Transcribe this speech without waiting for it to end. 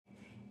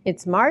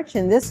It's March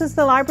and this is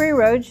the Library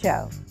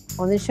Roadshow.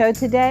 On the show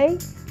today,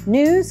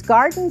 news,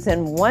 gardens,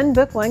 and one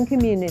book, one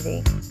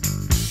community.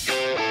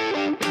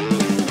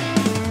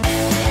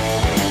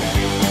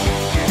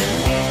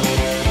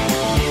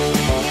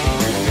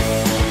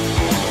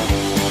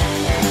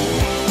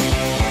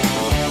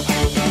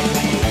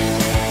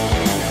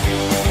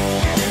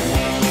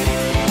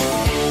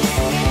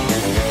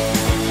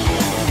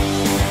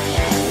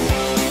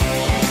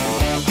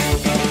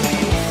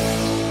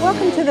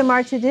 Welcome to the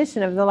March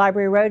edition of the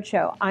Library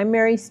Roadshow. I'm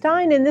Mary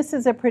Stein, and this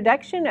is a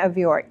production of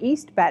your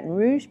East Baton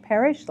Rouge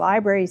Parish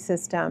Library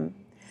System.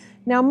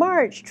 Now,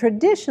 March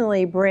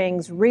traditionally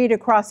brings Read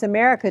Across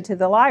America to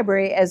the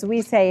library as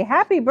we say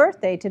happy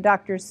birthday to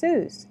Dr.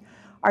 Seuss.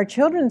 Our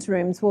children's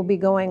rooms will be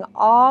going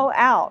all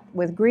out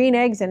with green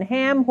eggs and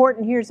ham,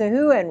 Horton Hears a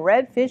Who, and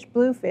red fish,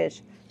 blue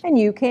fish, and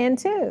you can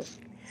too.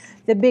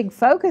 The big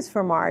focus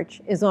for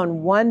March is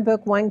on One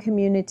Book, One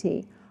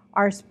Community.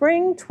 Our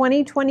spring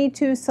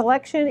 2022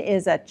 selection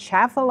is A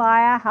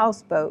Chafalaya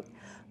Houseboat,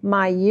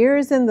 My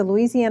Years in the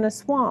Louisiana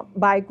Swamp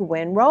by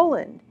Gwen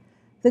Roland.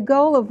 The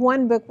goal of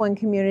One Book, One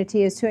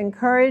Community is to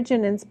encourage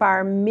and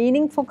inspire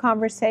meaningful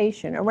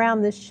conversation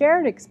around the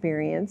shared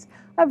experience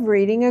of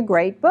reading a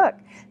great book.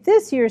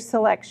 This year's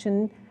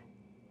selection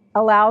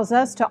allows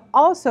us to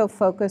also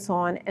focus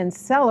on and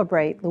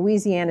celebrate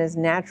Louisiana's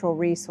natural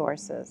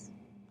resources.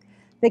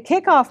 The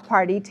kickoff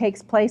party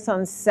takes place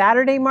on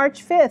Saturday,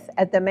 March 5th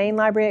at the Main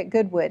Library at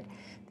Goodwood.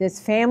 This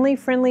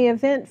family-friendly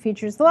event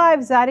features live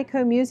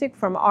Zydeco music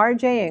from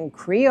RJ and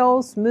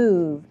Creole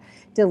Smooth,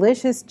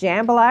 delicious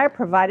jambalaya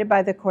provided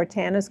by the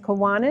Cortanas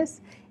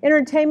Kiwanis,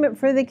 entertainment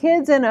for the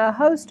kids, and a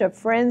host of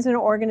friends and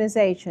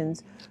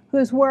organizations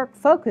whose work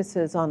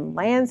focuses on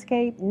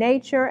landscape,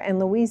 nature, and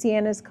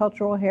Louisiana's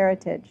cultural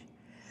heritage.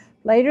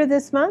 Later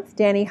this month,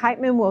 Danny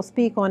Heitman will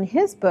speak on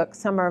his book,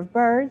 Summer of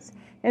Birds,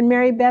 and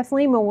Mary Beth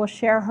Lima will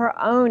share her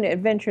own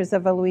adventures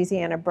of a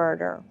Louisiana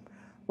birder.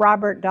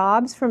 Robert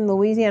Dobbs from the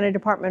Louisiana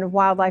Department of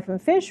Wildlife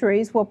and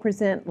Fisheries will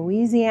present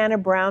Louisiana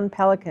brown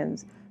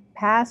pelicans,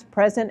 past,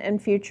 present, and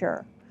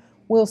future.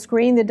 We'll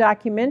screen the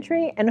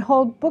documentary and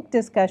hold book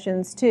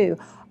discussions too.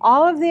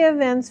 All of the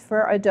events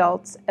for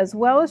adults as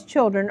well as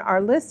children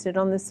are listed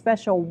on the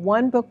special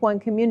One Book, One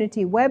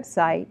Community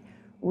website,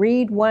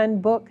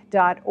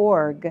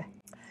 readonebook.org.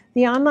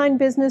 The online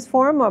business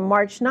forum on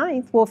March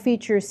 9th will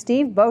feature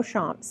Steve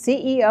Beauchamp,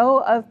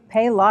 CEO of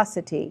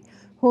Paylocity,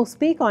 who will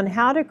speak on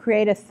how to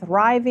create a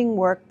thriving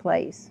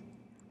workplace.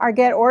 Our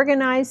Get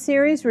Organized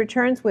series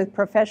returns with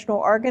professional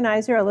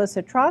organizer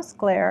Alyssa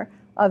Trosclair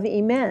of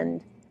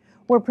Emend.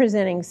 We're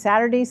presenting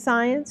Saturday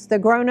Science, the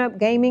Grown Up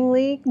Gaming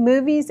League,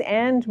 movies,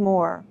 and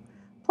more.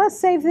 Plus,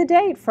 save the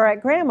date for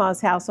At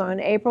Grandma's House on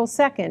April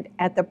 2nd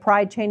at the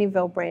Pride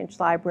Cheneyville Branch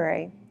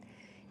Library.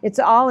 It's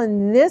all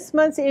in this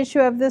month's issue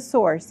of The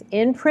Source,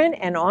 in print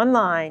and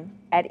online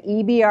at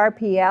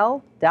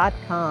ebrpl.com.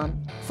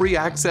 Free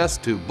access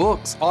to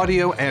books,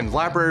 audio, and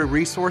library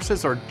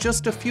resources are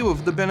just a few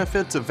of the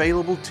benefits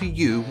available to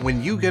you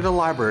when you get a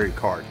library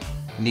card.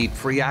 Need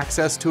free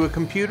access to a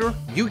computer?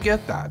 You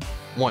get that.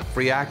 Want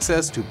free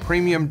access to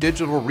premium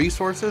digital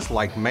resources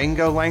like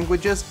Mango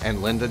Languages and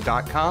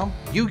lynda.com?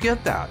 You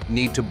get that.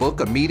 Need to book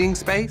a meeting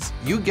space?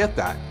 You get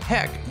that.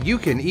 Heck, you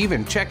can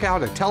even check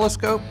out a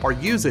telescope or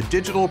use a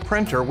digital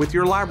printer with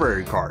your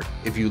library card.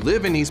 If you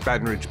live in East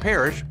Baton Rouge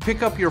Parish,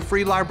 pick up your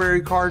free library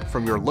card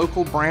from your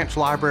local branch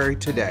library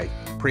today.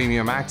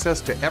 Premium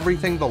access to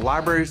everything the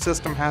library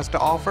system has to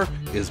offer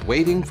is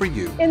waiting for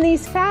you. In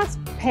these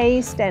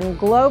fast-paced and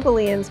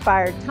globally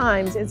inspired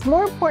times, it's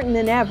more important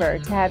than ever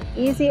to have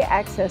easy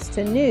access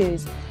to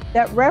news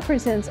that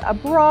represents a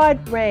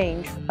broad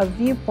range of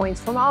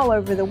viewpoints from all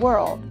over the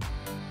world.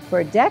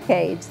 For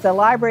decades, the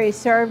library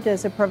served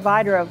as a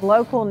provider of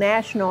local,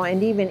 national,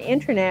 and even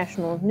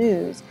international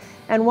news.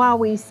 And while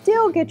we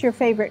still get your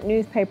favorite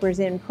newspapers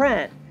in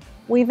print,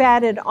 we've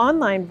added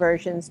online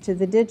versions to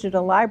the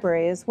digital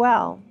library as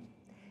well.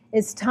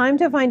 It's time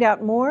to find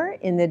out more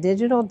in the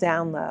digital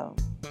download.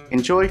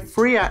 Enjoy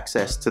free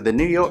access to the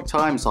New York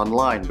Times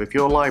online with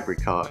your library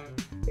card.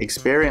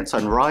 Experience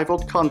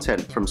unrivaled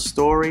content from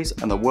stories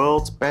and the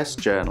world's best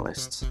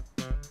journalists.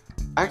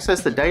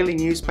 Access the daily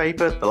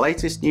newspaper, the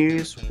latest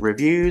news,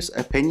 reviews,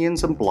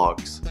 opinions, and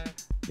blogs.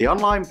 The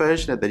online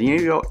version of the New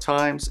York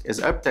Times is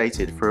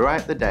updated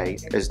throughout the day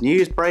as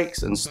news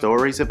breaks and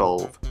stories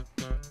evolve.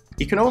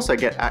 You can also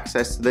get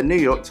access to the New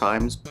York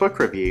Times book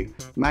review,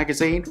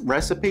 magazine,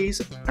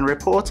 recipes, and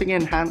reporting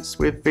enhanced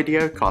with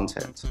video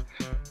content.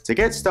 To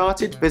get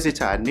started,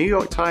 visit our New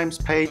York Times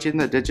page in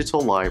the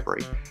digital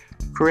library.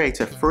 Create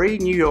a free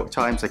New York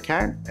Times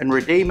account and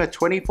redeem a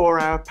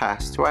 24-hour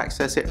pass to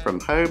access it from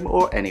home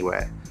or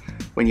anywhere.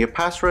 When your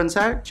pass runs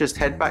out, just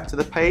head back to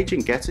the page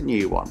and get a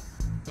new one.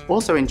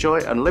 Also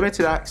enjoy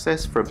unlimited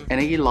access from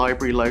any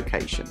library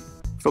location.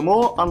 For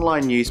more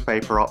online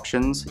newspaper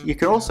options, you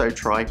can also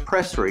try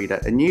Press Reader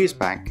and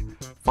Newsbank.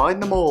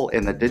 Find them all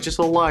in the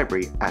digital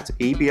library at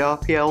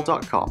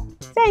ebrpl.com.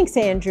 Thanks,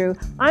 Andrew.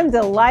 I'm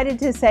delighted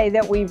to say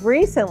that we've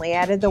recently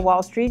added the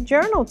Wall Street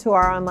Journal to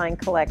our online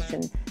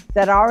collection.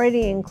 that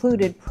already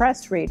included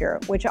Press Reader,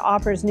 which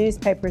offers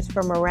newspapers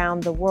from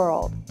around the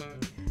world.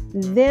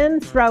 Then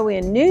throw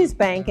in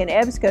Newsbank and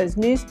EBSCO's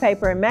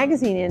newspaper and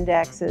magazine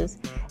indexes.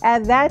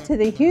 Add that to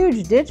the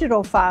huge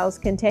digital files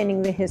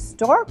containing the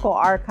historical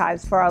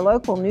archives for our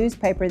local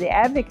newspaper, The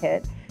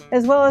Advocate,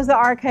 as well as the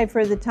archive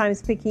for the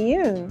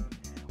Times-Picayune.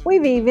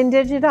 We've even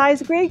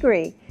digitized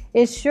Grigri.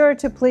 It's sure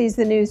to please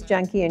the news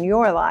junkie in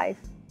your life.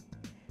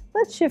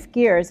 Let's shift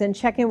gears and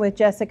check in with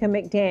Jessica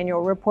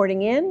McDaniel,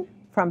 reporting in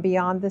from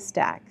Beyond the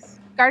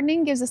Stacks.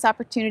 Gardening gives us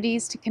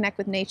opportunities to connect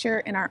with nature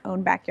in our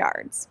own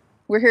backyards.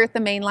 We're here at the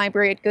main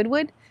library at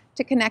Goodwood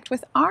to connect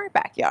with our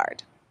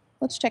backyard.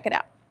 Let's check it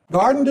out.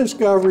 Garden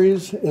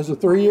Discoveries is a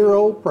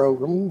 3-year-old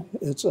program.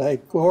 It's a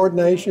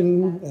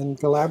coordination and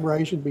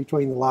collaboration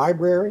between the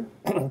library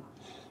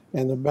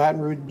and the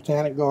Baton Rouge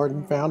Botanic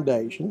Garden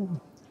Foundation.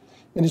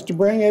 And it's to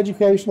bring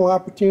educational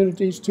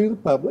opportunities to the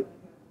public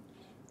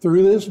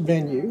through this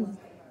venue.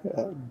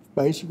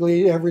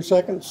 Basically, every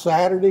second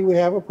Saturday we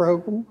have a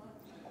program,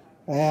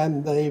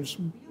 and they've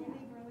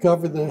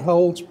covered the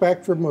whole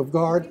spectrum of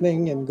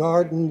gardening and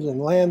gardens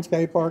and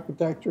landscape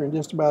architecture and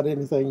just about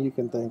anything you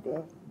can think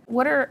of.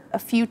 What are a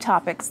few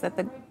topics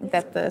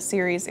that the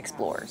series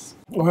explores?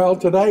 Well,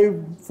 today,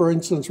 for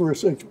instance, we're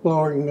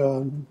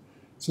exploring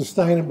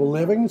sustainable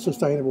living,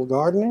 sustainable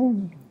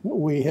gardening.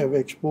 We have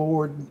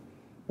explored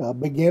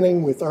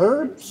beginning with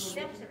herbs.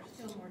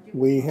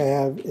 We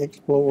have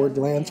explored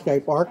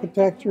landscape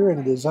architecture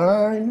and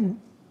design,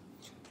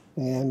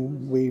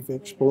 and we've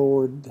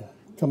explored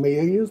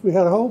camellias. We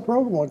had a whole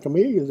program on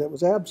camellias that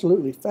was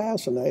absolutely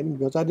fascinating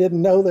because I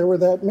didn't know there were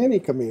that many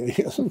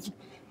camellias.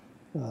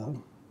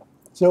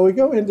 So we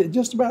go into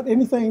just about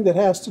anything that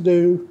has to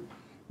do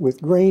with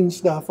green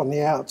stuff on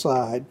the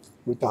outside.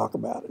 We talk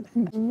about it.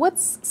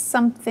 What's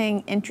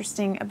something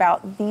interesting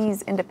about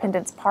these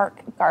Independence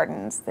Park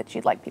gardens that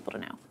you'd like people to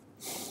know?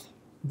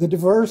 The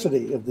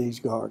diversity of these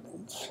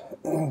gardens.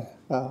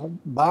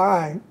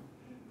 By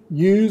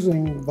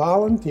using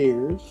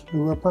volunteers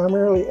who are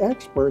primarily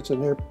experts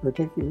in their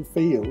particular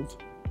fields,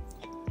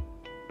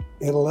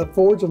 it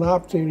affords an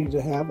opportunity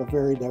to have a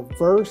very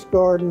diverse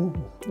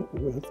garden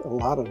with a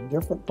lot of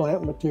different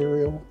plant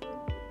material,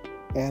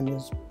 and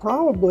is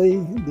probably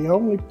the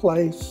only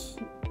place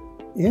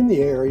in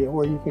the area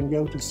where you can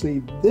go to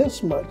see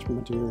this much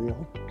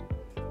material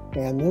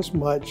and this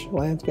much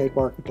landscape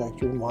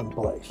architecture in one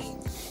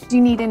place. Do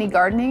you need any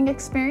gardening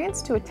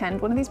experience to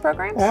attend one of these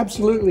programs?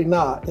 Absolutely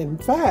not. In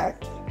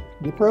fact,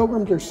 the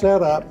programs are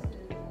set up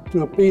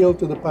to appeal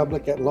to the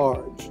public at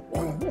large,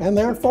 and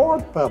they're for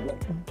the public.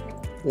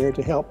 They're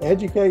to help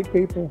educate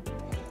people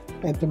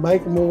and to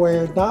make them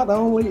aware not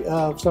only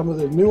of some of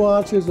the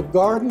nuances of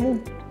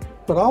gardening,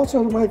 but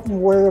also to make them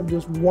aware of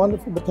this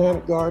wonderful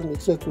botanic garden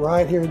that sits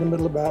right here in the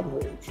middle of Baton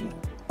Rouge.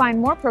 Find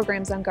more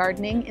programs on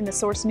gardening in the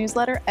Source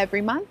newsletter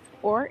every month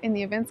or in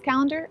the events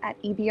calendar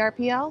at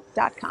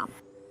ebrpl.com.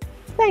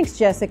 Thanks,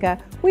 Jessica.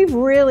 We've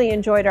really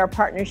enjoyed our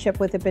partnership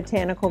with the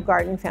Botanical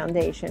Garden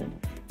Foundation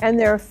and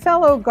their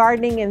fellow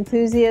gardening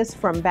enthusiasts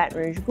from Baton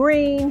Rouge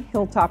Green,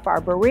 Hilltop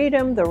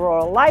Arboretum, the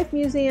Rural Life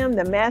Museum,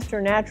 the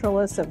Master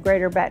Naturalists of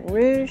Greater Baton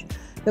Rouge,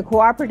 the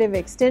Cooperative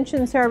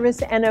Extension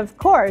Service, and of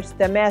course,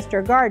 the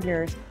Master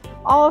Gardeners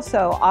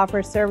also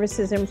offer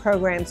services and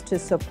programs to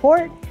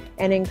support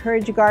and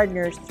encourage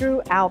gardeners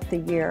throughout the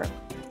year.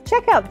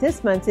 Check out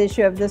this month's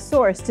issue of The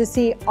Source to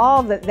see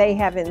all that they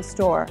have in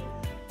store.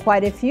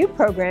 Quite a few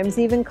programs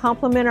even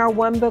complement our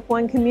One Book,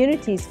 One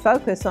Community's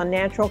focus on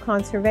natural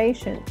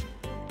conservation.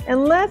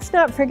 And let's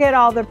not forget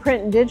all the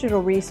print and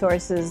digital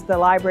resources the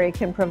library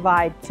can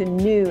provide to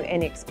new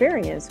and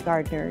experienced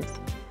gardeners.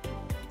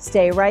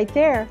 Stay right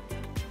there.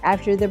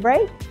 After the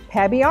break,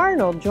 Pabby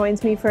Arnold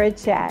joins me for a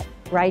chat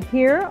right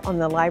here on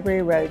the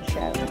Library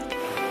Roadshow.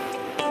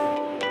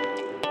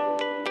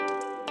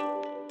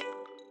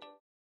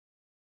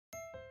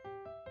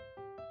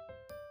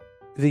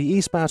 The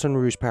East Baton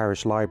Rouge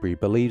Parish Library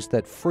believes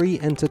that free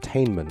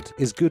entertainment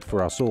is good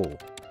for us all.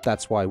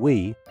 That's why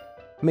we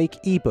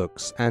make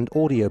ebooks and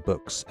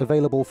audiobooks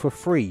available for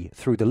free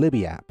through the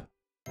Libby app.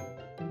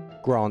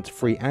 Grant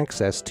free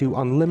access to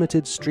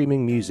unlimited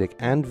streaming music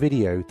and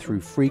video through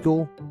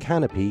Freegal,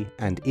 Canopy,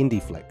 and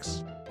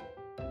IndieFlix.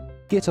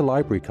 Get a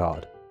library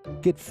card.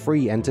 Get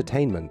free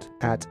entertainment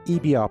at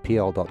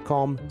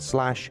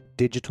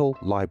ebrpl.com/digital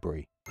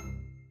library.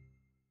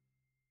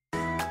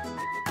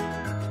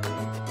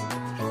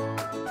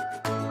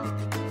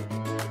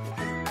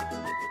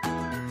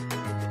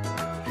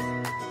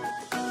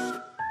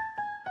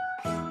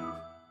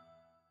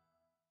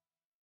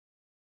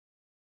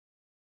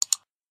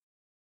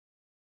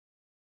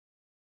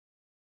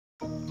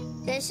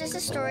 This is the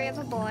story of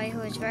a boy who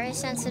is very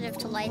sensitive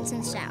to lights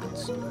and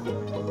sounds.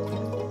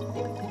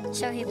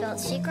 So he built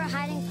secret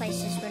hiding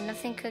places where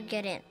nothing could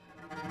get in.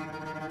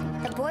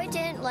 The boy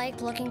didn't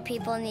like looking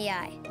people in the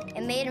eye.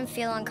 It made him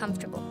feel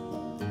uncomfortable.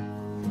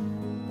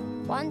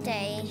 One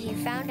day, he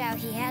found out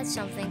he had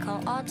something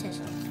called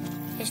autism.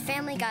 His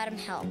family got him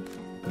help,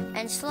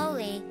 and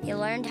slowly, he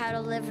learned how to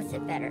live with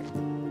it better.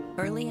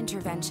 Early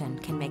intervention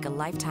can make a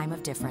lifetime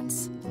of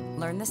difference.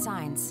 Learn the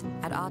signs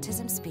at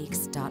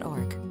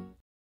autismspeaks.org.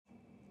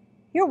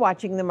 You're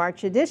watching the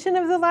March edition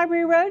of the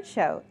Library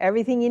Roadshow.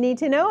 Everything you need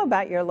to know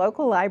about your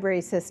local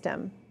library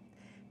system.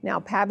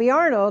 Now, Pabby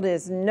Arnold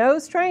is no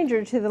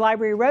stranger to the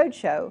Library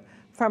Roadshow.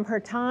 From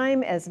her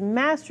time as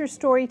Master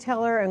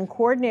Storyteller and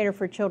Coordinator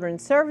for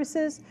Children's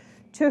Services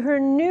to her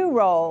new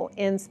role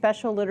in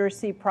Special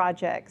Literacy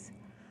Projects.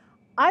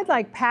 I'd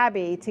like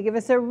Pabby to give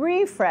us a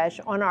refresh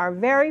on our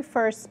very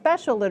first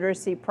Special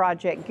Literacy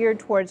Project geared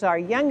towards our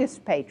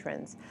youngest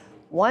patrons,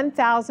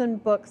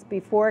 1,000 Books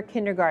Before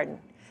Kindergarten.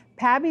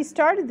 Pabby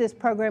started this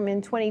program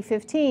in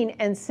 2015,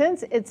 and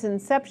since its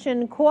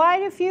inception,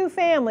 quite a few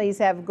families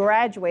have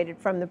graduated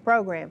from the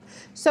program.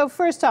 So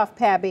first off,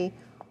 Pabby,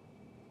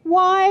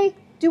 why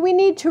do we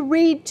need to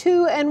read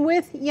to and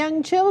with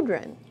young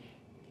children?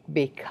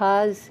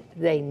 Because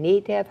they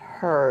need to have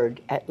heard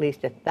at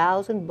least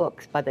 1,000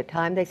 books by the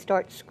time they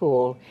start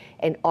school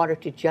in order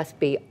to just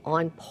be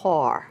on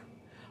par.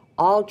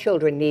 All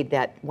children need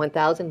that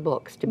 1,000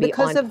 books to be on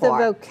par. Because of the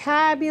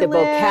vocabulary. The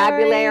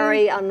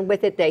vocabulary, and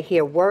with it they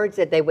hear words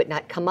that they would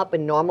not come up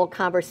in normal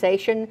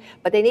conversation,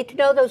 but they need to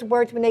know those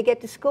words when they get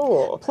to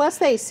school. Plus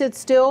they sit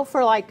still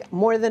for like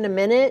more than a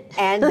minute.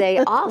 And they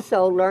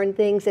also learn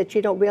things that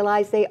you don't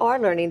realize they are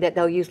learning that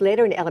they'll use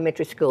later in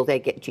elementary school. They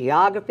get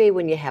geography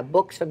when you have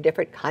books from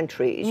different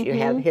countries. You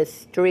have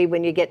history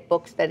when you get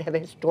books that have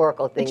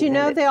historical things But you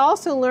know, in it. they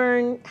also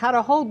learn how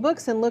to hold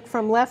books and look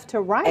from left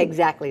to right.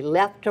 Exactly,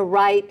 left to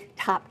right,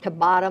 top to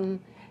bottom,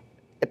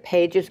 the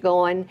pages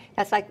going.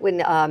 That's like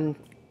when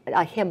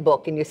a hymn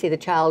book and you see the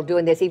child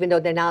doing this even though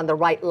they're not on the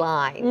right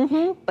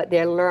line, but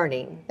they're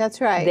learning.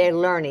 That's right. They're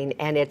learning,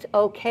 and it's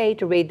okay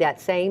to read that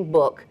same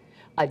book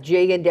a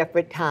jillion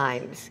different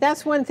times.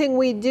 That's one thing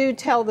we do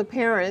tell the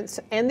parents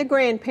and the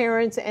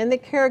grandparents and the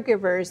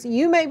caregivers.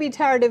 You may be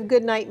tired of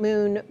Goodnight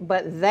Moon,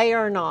 but they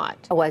are not.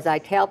 Oh, as I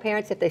tell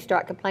parents, if they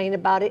start complaining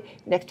about it,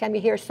 next time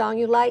you hear a song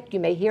you like, you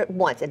may hear it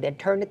once and then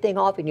turn the thing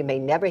off and you may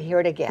never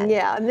hear it again.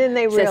 Yeah, and then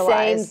they it's realize.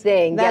 the same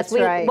thing. That's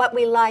yes, right. What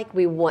we like,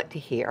 we want to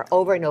hear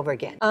over and over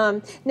again.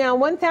 Now,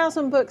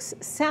 1,000 books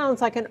sounds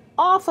like an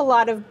awful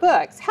lot of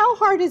books. How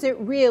hard is it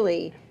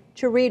really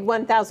to read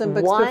 1,000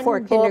 books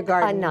before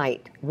kindergarten?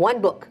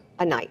 One book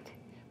a night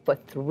for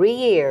 3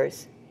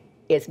 years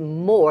is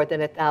more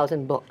than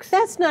 1,000 books.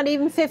 That's not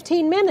even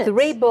 15 minutes.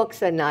 3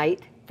 books a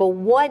night for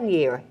 1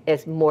 year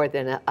is more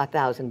than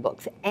 1,000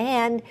 books.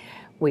 And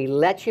we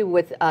let you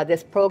with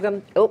this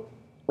program,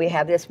 we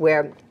have this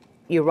where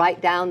you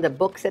write down the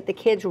books that the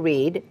kids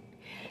read.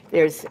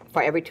 There's,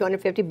 for every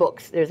 250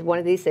 books, there's one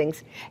of these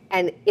things.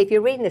 And if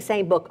you're reading the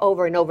same book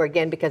over and over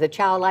again because a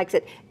child likes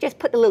it, just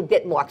put the little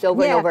bit marks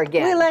over and over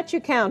again. We let you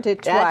count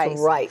it twice.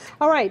 That's right.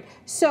 All right.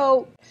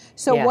 So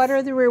Yes. What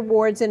are the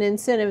rewards and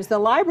incentives the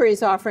library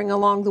is offering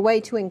along the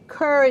way to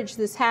encourage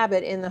this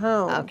habit in the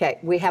home? Okay,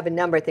 we have a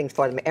number of things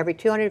for them. Every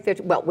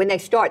 250, well, when they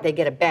start, they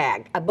get a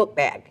bag, a book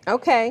bag.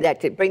 Okay. That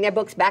to bring their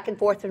books back and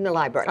forth from the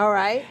library. All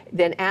right.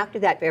 Then after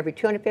that, for every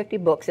 250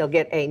 books, they'll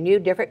get a new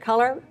different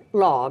color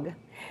log.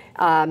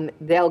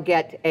 They'll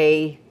get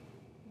a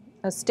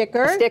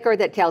sticker. A sticker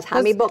that tells how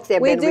many books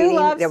they've been reading. We do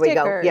love there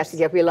stickers. We go.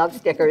 Yes, we love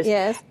stickers.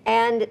 Yes.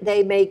 And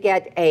they may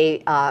get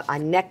a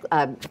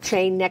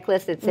chain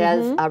necklace that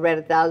says "I read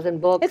 1,000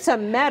 books." It's a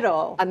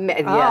medal.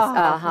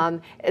 Yes.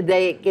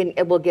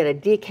 It will get a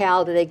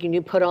decal that they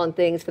can put on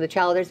things for the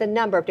child. There's a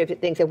number of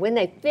different things, and when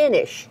they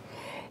finish,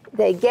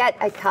 they get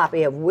a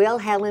copy of Will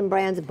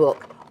Hillenbrand's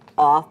book.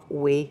 Off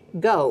we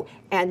go,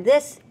 and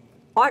this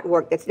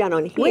artwork that's done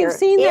on here We've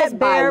seen this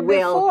bear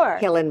Will before.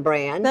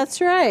 Hillenbrand.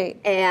 That's right.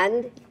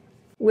 And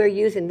we're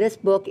using this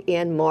book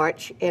in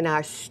March in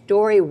our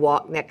story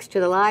walk next to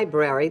the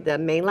library, the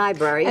main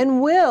library. And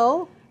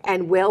Will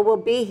will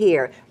be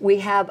here. We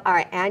have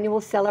our annual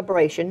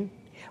celebration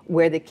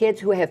where the kids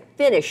who have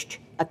finished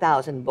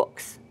 1,000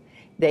 books,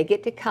 they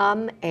get to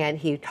come and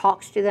he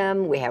talks to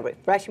them. We have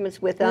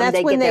refreshments with them. And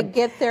that's when they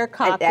get their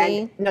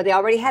copy. No, they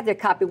already have their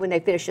copy when they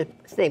finish the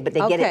thing, but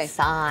they get it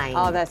signed.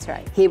 Oh, that's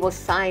right. He will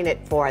sign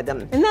it for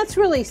them. And that's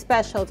really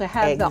special to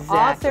have the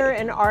author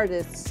and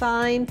artist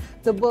sign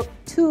the book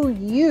to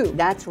you.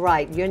 That's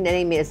right. Your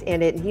name is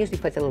in it. And he usually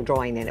puts a little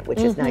drawing in it, which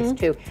is nice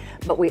too.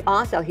 But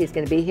he's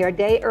going to be here a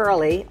day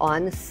early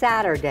on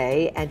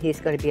Saturday, and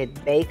he's going to be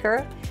at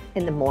Baker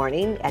in the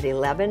morning at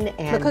 11.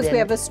 And because we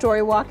have a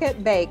story walk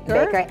at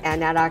Baker.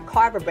 And at our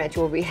Carver branch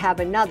where we have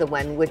another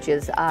one, which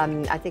is,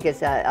 I think it's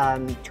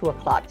 2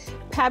 o'clock.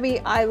 Pabby,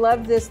 I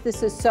love this.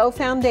 This is so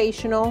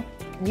foundational.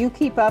 You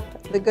keep up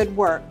the good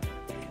work.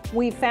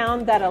 We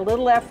found that a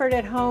little effort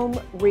at home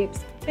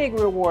reaps big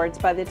rewards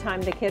by the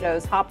time the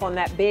kiddos hop on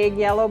that big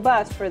yellow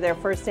bus for their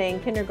first day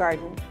in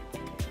kindergarten.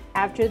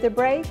 After the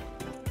break,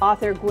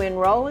 author Gwen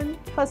Roland,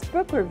 plus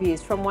book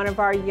reviews from one of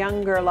our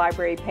younger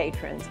library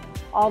patrons.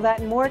 All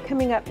that and more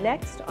coming up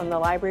next on the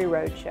Library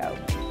Roadshow.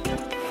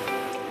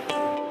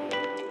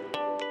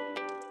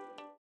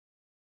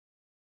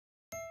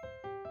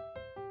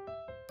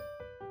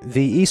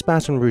 The East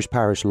Baton Rouge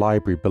Parish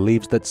Library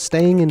believes that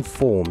staying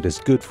informed is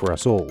good for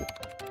us all.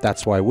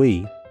 That's why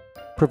we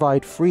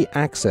provide free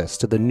access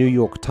to the New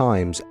York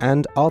Times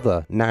and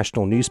other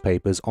national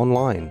newspapers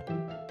online.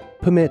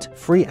 Permit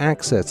free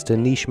access to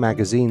niche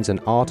magazines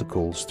and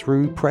articles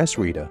through Press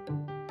Reader.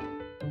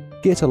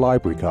 Get a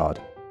library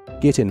card.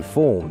 Get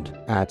informed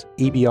at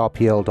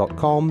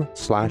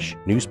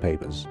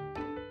ebrpl.com/newspapers.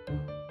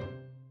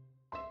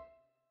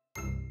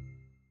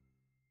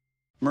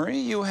 Marie,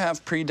 you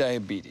have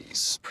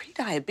prediabetes.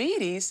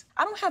 Prediabetes?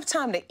 I don't have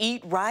time to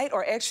eat right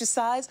or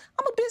exercise.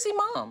 I'm a busy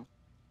mom.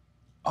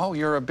 Oh,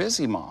 you're a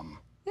busy mom.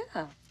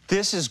 Yeah.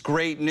 This is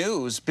great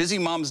news. Busy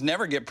moms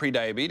never get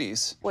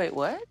prediabetes. Wait,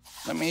 what?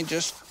 Let me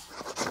just...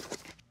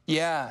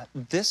 Yeah,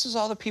 this is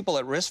all the people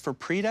at risk for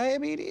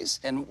prediabetes,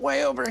 and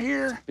way over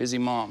here, busy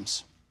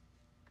moms.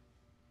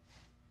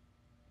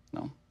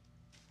 No?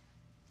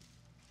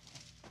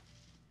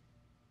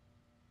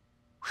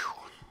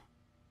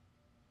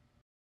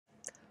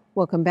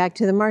 Welcome back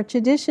to the March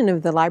edition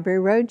of the Library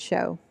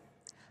Roadshow.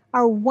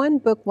 Our One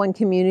Book, One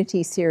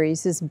Community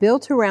series is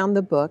built around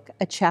the book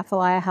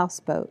Atchafalaya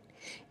Houseboat.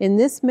 In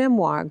this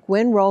memoir,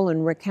 Gwen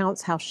Roland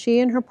recounts how she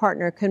and her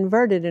partner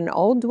converted an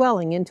old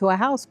dwelling into a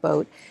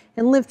houseboat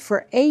and lived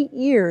for 8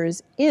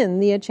 years in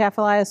the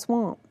Atchafalaya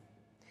Swamp.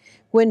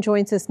 Gwen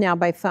joins us now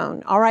by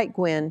phone. All right,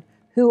 Gwen,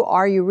 who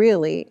are you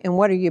really, and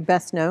what are you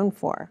best known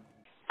for?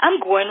 I'm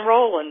Gwen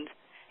Roland,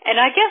 and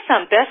I guess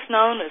I'm best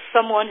known as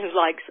someone who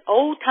likes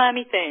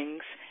old-timey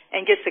things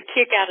and gets a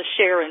kick out of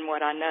sharing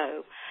what I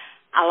know.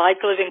 I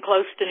like living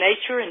close to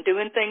nature and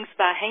doing things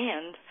by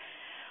hand.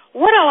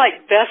 What I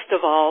like best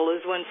of all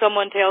is when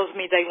someone tells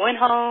me they went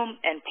home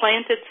and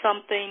planted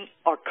something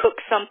or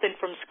cooked something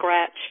from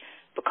scratch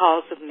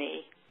because of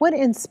me. What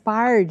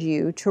inspired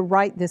you to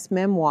write this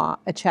memoir,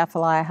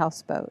 Atchafalaya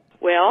Houseboat?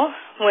 Well,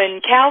 when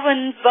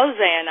Calvin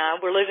Bozan and I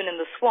were living in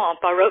the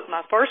swamp, I wrote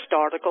my first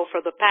article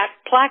for the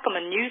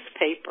Plaquemine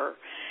newspaper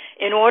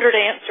in order to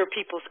answer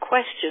people's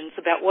questions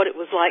about what it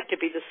was like to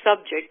be the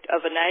subject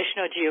of a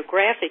National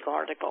Geographic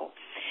article.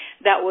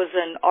 That was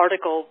an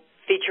article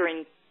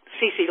featuring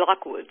C.C.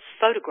 Lockwood's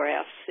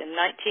photographs in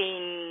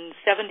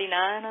 1979,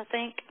 I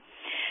think.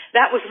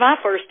 That was my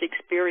first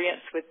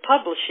experience with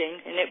publishing,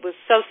 and it was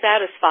so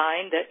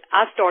satisfying that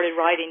I started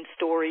writing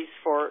stories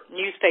for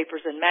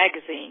newspapers and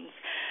magazines,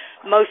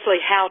 mostly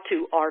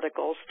how-to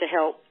articles to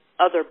help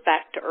other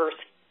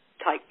back-to-earth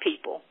type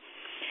people.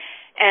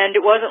 And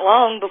it wasn't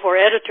long before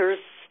editors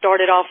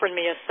started offering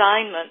me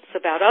assignments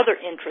about other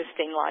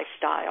interesting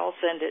lifestyles,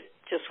 and it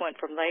just went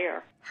from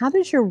there. How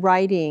does your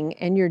writing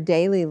and your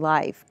daily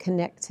life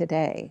connect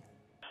today?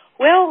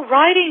 Well,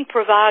 writing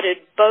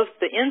provided both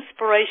the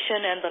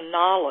inspiration and the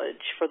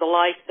knowledge for the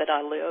life that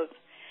I live.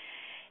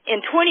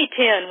 In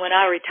 2010, when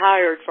I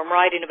retired from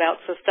writing about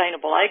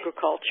sustainable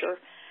agriculture,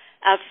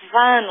 I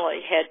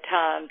finally had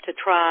time to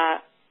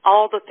try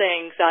all the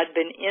things I'd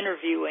been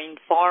interviewing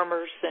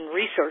farmers and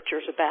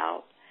researchers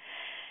about.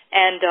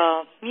 And,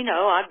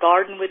 I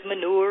garden with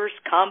manures,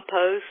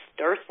 compost,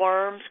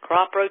 earthworms,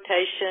 crop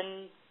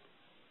rotation,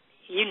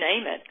 you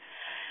name it.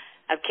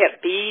 I've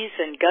kept bees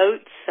and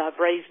goats. I've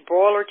raised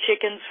broiler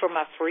chickens for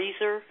my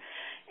freezer.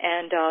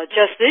 And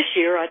just this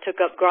year, I took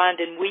up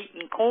grinding wheat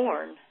and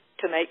corn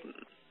to make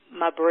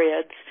my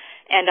breads.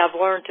 And I've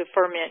learned to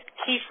ferment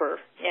kefir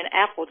in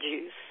apple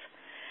juice.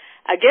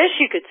 I guess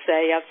you could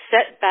say I've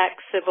set back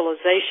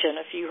civilization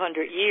a few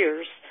hundred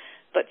years,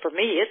 but for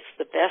me, it's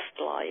the best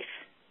life.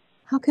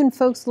 How can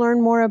folks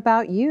learn more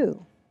about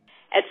you?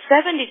 At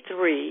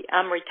 73,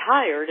 I'm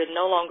retired and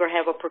no longer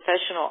have a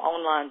professional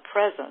online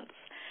presence.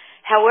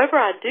 However,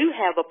 I do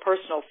have a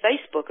personal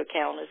Facebook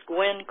account as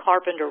Gwen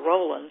Carpenter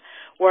Roland,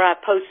 where I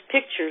post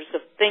pictures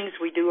of things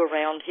we do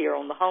around here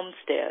on the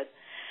homestead.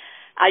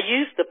 I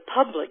use the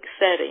public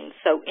settings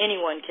so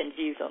anyone can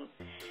view them,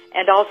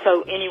 and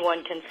also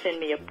anyone can send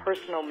me a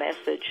personal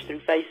message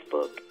through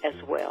Facebook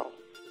as well.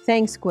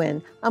 Thanks,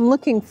 Gwen. I'm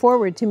looking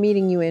forward to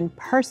meeting you in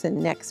person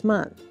next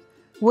month.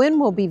 Gwen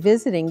will be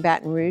visiting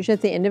Baton Rouge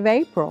at the end of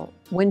April,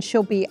 when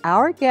she'll be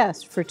our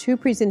guest for 2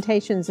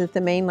 presentations at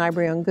the Main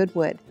Library on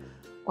Goodwood.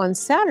 On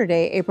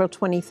Saturday, April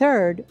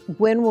 23rd,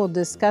 Gwen will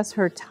discuss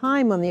her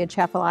time on the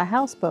Atchafalaya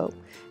Houseboat,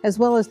 as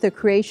well as the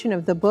creation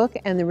of the book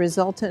and the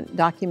resultant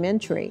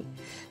documentary.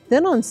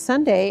 Then on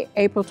Sunday,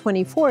 April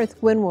 24th,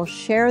 Gwen will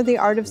share the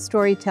art of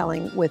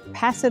storytelling with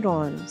Pass It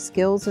On,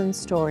 Skills and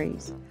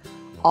Stories.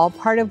 All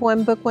part of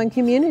One Book, One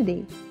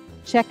Community.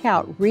 Check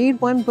out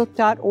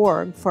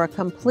readonebook.org for a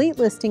complete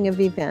listing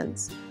of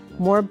events,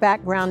 more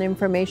background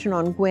information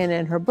on Gwen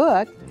and her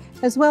book,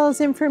 as well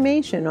as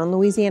information on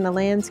Louisiana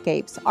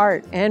landscapes,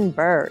 art, and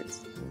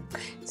birds.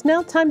 It's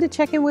now time to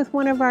check in with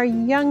one of our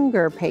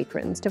younger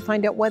patrons to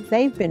find out what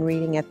they've been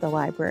reading at the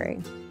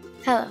library.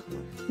 Hello,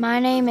 my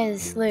name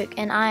is Luke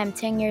and I am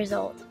 10 years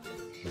old.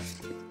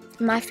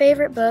 My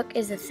favorite book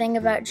is The Thing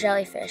About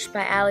Jellyfish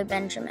by Allie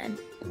Benjamin.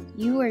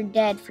 You were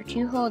dead for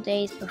 2 whole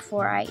days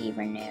before I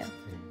even knew.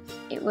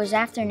 It was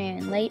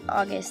afternoon, late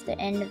August, the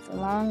end of the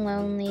long,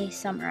 lonely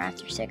summer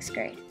after 6th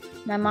grade.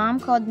 My mom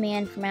called me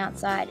in from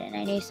outside and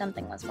I knew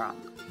something was wrong.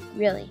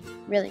 Really,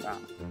 really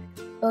wrong.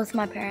 Both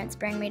my parents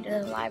bring me to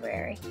the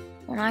library.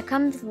 When I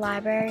come to the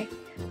library,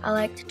 I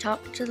like to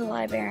talk to the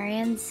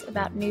librarians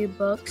about new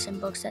books and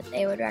books that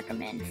they would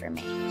recommend for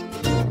me.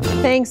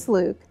 Thanks,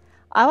 Luke.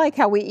 I like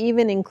how we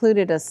even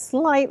included a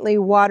slightly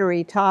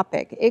watery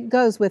topic. It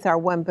goes with our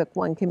One Book,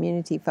 One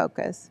Community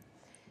focus.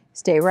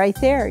 Stay right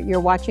there. You're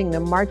watching the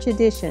March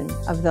edition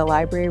of the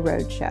Library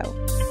Roadshow.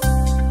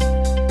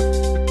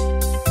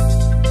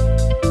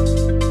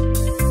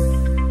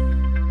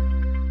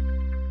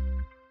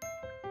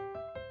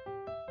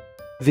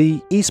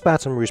 The East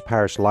Baton Rouge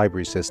Parish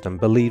Library System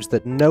believes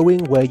that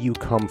knowing where you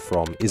come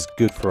from is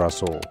good for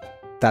us all.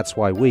 That's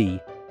why we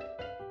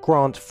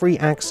grant free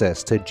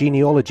access to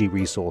genealogy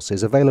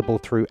resources available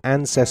through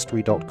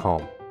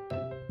Ancestry.com,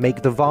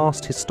 make the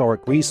vast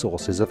historic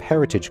resources of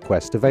Heritage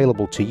Quest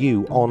available to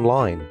you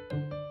online.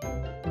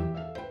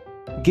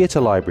 Get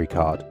a library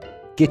card.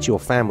 Get your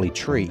family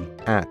tree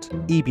at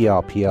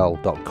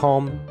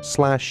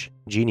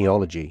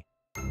ebrpl.com/genealogy.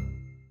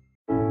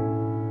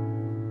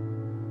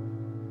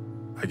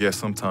 I guess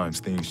sometimes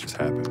things just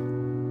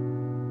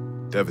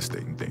happen.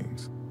 Devastating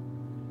things.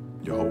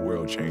 Your whole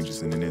world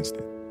changes in an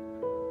instant.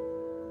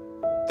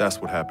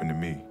 That's what happened to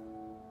me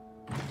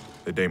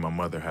the day my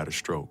mother had a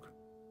stroke.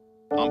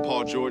 I'm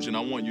Paul George, and I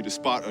want you to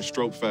spot a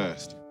stroke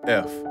fast.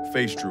 F,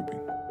 face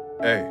drooping.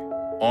 A,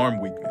 arm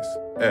weakness.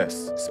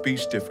 S,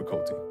 speech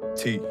difficulty.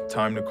 T,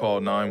 time to call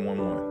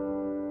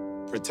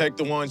 911. Protect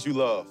the ones you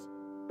love.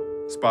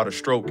 Spot a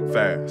stroke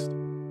fast.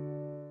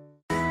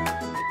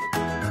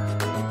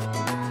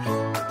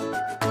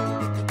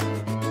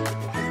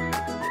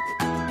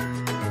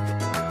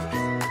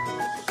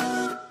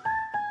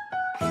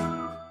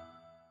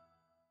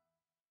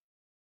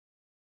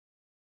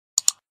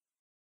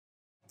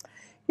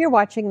 You're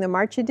watching the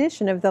March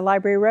edition of the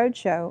Library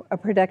Roadshow, a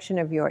production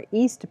of your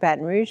East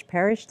Baton Rouge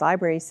Parish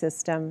Library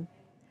System.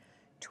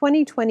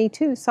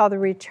 2022 saw the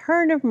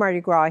return of Mardi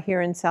Gras here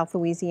in South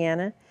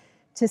Louisiana.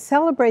 To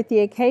celebrate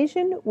the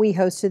occasion, we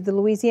hosted the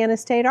Louisiana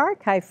State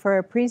Archive for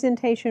a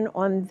presentation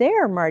on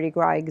their Mardi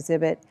Gras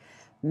exhibit,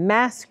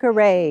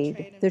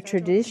 Masquerade, the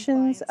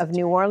Traditions of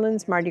New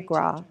Orleans Mardi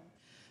Gras.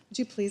 Would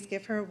you please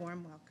give her a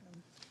warm welcome?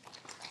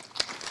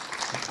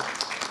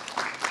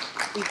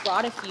 We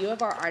brought a few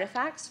of our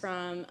artifacts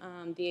from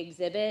the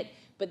exhibit,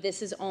 but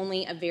this is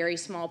only a very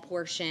small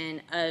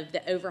portion of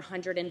the over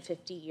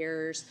 150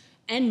 years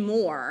and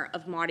more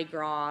of Mardi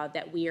Gras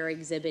that we are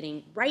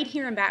exhibiting right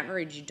here in Baton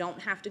Rouge. You don't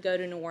have to go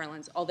to New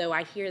Orleans, although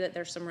I hear that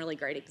there's some really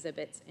great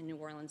exhibits in New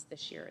Orleans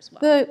this year as well.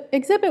 The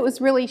exhibit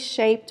was really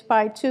shaped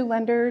by two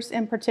lenders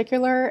in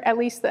particular, at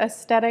least the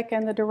aesthetic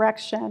and the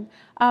direction.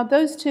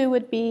 Those two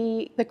would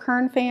be the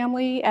Kern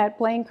family at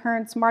Blaine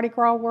Kern's Mardi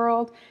Gras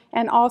World,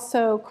 and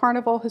also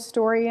carnival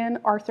historian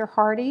Arthur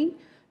Hardy,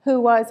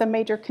 who was a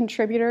major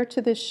contributor to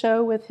this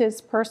show with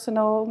his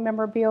personal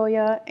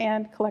memorabilia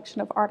and collection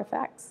of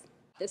artifacts.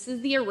 This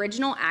is the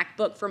original act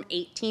book from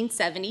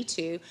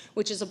 1872,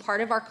 which is a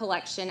part of our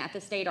collection at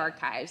the State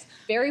Archives.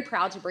 Very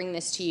proud to bring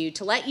this to you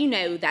to let you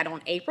know that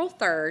on April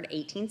 3rd,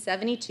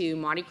 1872,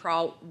 Mardi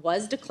Gras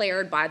was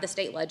declared by the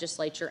state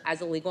legislature as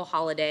a legal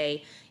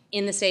holiday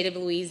in the state of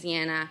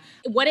Louisiana.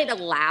 What it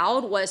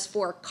allowed was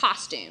for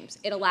costumes.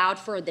 It allowed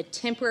for the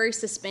temporary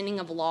suspending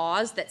of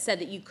laws that said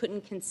that you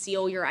couldn't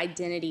conceal your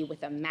identity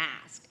with a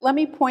mask. Let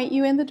me point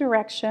you in the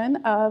direction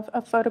of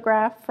a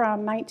photograph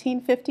from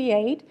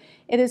 1958.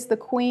 It is the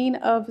Queen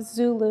of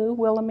Zulu,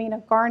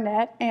 Wilhelmina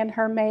Garnett, and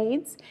her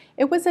maids.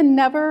 It was a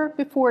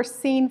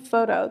never-before-seen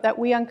photo that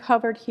we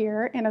uncovered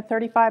here in a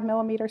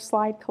 35mm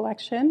slide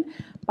collection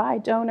by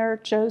donor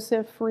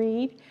Joseph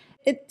Reed.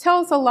 It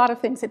tells a lot of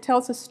things. It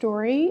tells a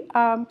story.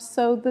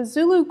 So the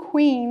Zulu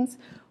queens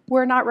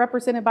were not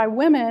represented by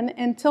women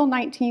until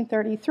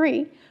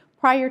 1933.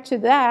 Prior to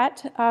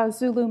that,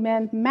 Zulu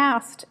men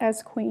masked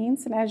as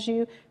queens, and as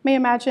you may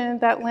imagine,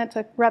 that lent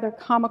a rather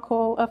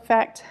comical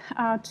effect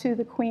to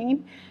the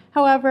queen.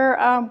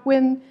 However,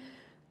 when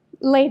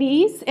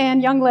ladies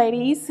and young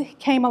ladies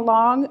came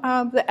along,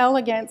 the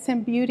elegance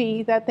and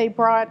beauty that they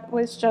brought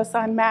was just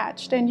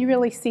unmatched, and you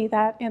really see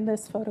that in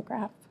this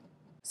photograph.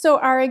 So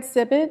our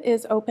exhibit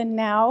is open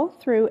now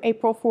through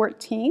April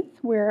 14th.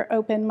 We're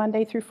open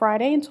Monday through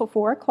Friday until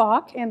 4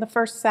 o'clock, and the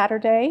first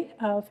Saturday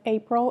of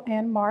April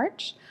and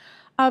March.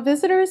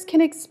 Visitors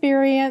can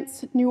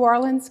experience New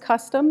Orleans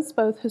customs,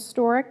 both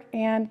historic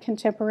and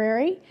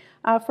contemporary,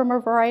 from a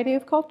variety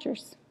of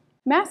cultures.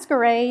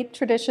 Masquerade,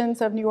 Traditions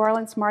of New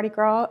Orleans Mardi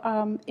Gras,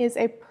 is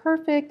a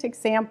perfect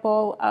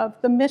example of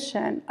the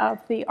mission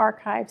of the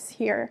archives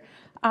here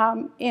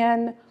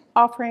in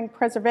offering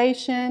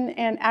preservation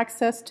and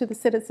access to the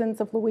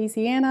citizens of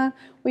Louisiana.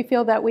 We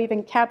feel that we've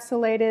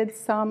encapsulated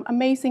some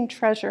amazing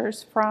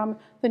treasures from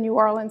the New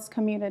Orleans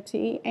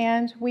community,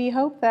 and we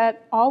hope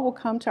that all will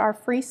come to our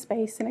free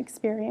space and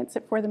experience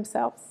it for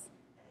themselves.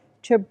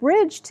 To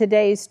bridge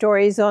today's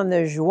stories on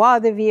the joie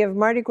de vivre of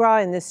Mardi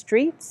Gras in the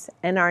streets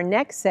and our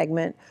next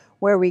segment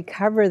where we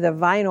cover the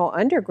vinyl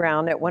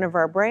underground at one of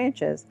our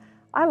branches,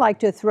 I like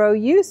to throw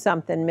you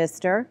something,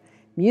 mister.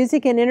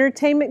 Music and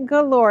entertainment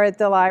galore at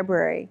the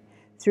library.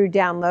 through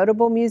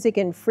downloadable music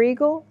in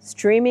Freegal,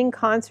 streaming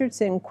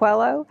concerts in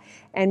Quello,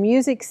 and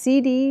music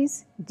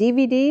CDs,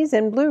 DVDs,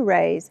 and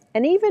Blu-rays,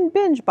 and even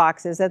binge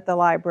boxes at the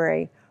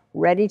library,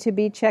 ready to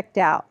be checked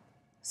out.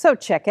 So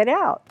check it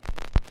out.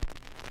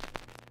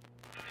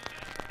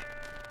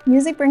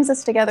 Music brings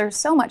us together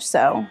so much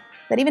so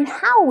that even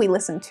how we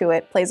listen to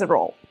it plays a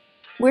role.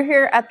 We're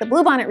here at the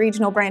Bluebonnet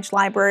Regional Branch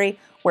Library,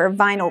 where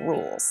vinyl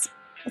rules.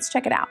 Let's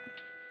check it out.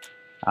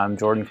 I'm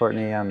Jordan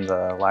Courtney. I'm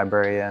the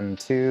librarian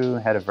too,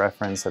 head of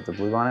reference at the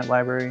Bluebonnet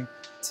Library.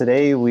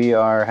 Today we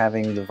are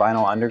having the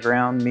Vinyl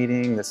Underground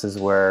meeting. This is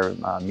where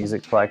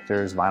music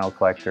collectors, vinyl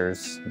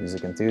collectors,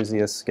 music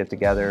enthusiasts get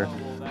together.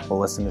 We'll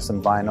listen to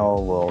some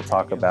vinyl, we'll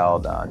talk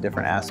about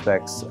different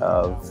aspects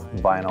of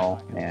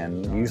vinyl,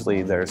 and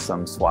usually there's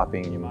some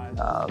swapping,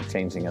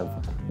 changing of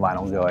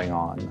vinyl going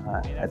on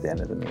at the end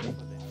of the meeting.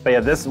 But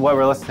yeah, this is what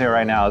we're listening to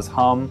right now is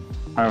Hum.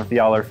 I don't know if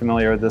y'all are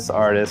familiar with this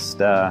artist.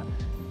 They're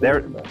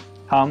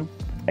Hum,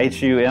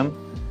 H-U-M.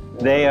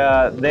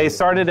 They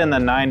started in the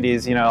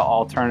 90s,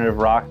 alternative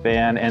rock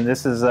band, and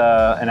this is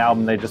an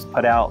album they just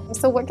put out.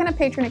 So what can a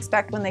patron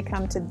expect when they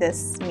come to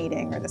this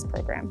meeting or this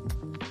program?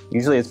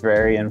 Usually it's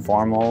very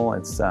informal.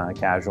 It's a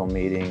casual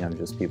meeting of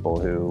just people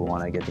who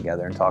want to get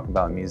together and talk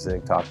about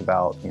music, talk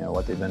about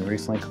what they've been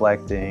recently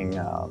collecting,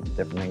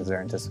 different things they're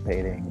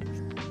anticipating,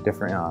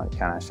 different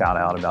kind of shout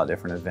out about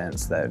different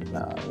events that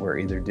we're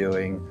either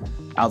doing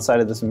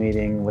outside of this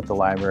meeting with the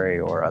library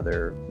or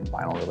other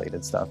vinyl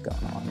related stuff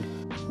going on.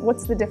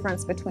 What's the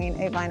difference between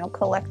a vinyl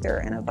collector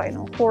and a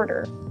vinyl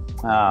hoarder?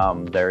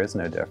 There is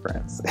no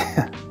difference.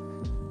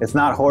 It's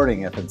not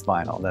hoarding if it's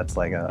vinyl. That's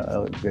like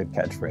a good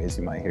catchphrase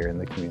you might hear in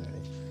the community.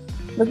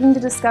 Looking to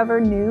discover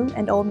new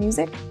and old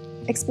music?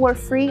 Explore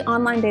free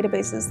online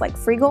databases like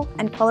Freegal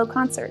and Quello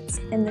Concerts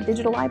in the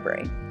digital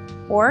library.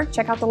 Or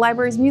check out the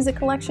library's music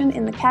collection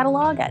in the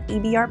catalog at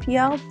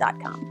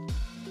ebrpl.com.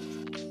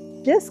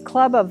 This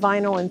club of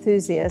vinyl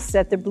enthusiasts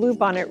at the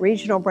Bluebonnet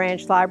Regional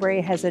Branch Library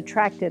has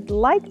attracted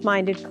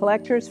like-minded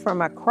collectors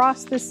from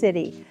across the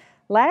city.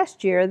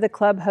 Last year, the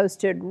club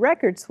hosted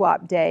Record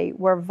Swap Day,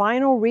 where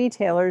vinyl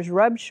retailers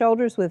rubbed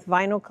shoulders with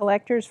vinyl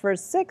collectors for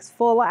 6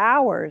 full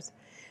hours.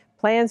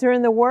 Plans are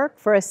in the work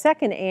for a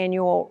second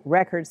annual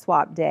Record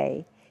Swap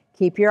Day.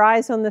 Keep your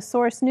eyes on the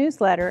Source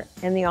newsletter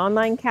and the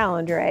online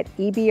calendar at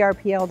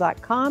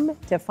ebrpl.com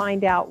to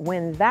find out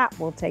when that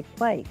will take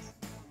place.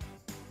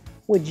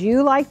 Would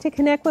you like to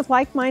connect with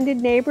like-minded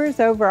neighbors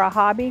over a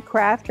hobby,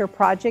 craft, or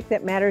project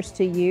that matters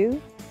to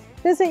you?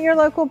 Visit your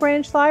local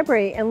branch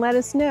library and let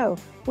us know.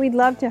 We'd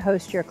love to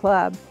host your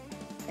club.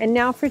 And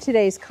now for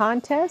today's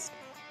contest,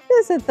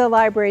 visit the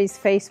library's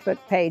Facebook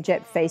page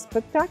at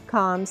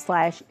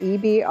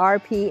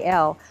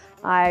facebook.com/ebrpl.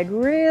 I'd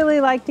really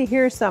like to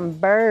hear some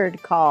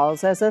bird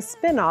calls as a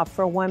spin-off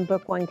for One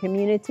Book, One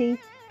Community.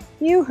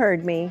 You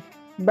heard me,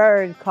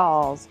 bird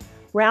calls.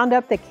 Round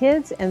up the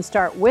kids and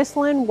start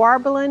whistling,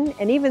 warbling,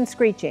 and even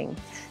screeching.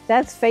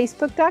 That's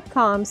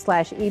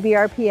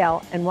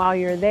facebook.com/ebrpl, and while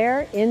you're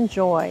there,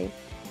 enjoy.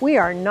 We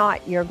are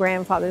not your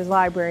grandfather's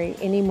library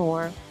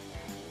anymore.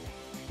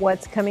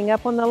 What's coming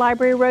up on the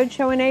Library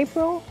Roadshow in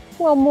April?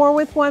 Well, more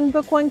with One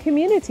Book, One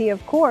Community,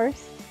 of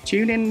course.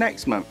 Tune in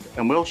next month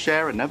and we'll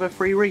share another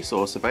free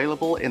resource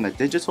available in the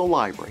digital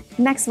library.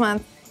 Next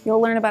month, you'll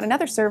learn about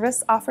another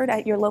service offered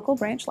at your local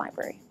branch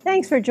library.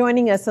 Thanks for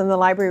joining us on the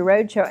Library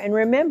Roadshow. And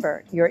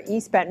remember, your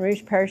East Baton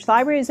Rouge Parish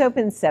Library is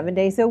open 7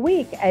 days a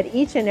week at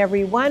each and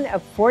every one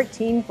of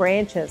 14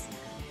 branches,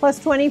 plus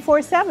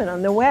 24/7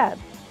 on the web.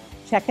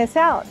 Check us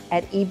out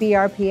at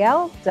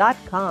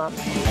ebrpl.com.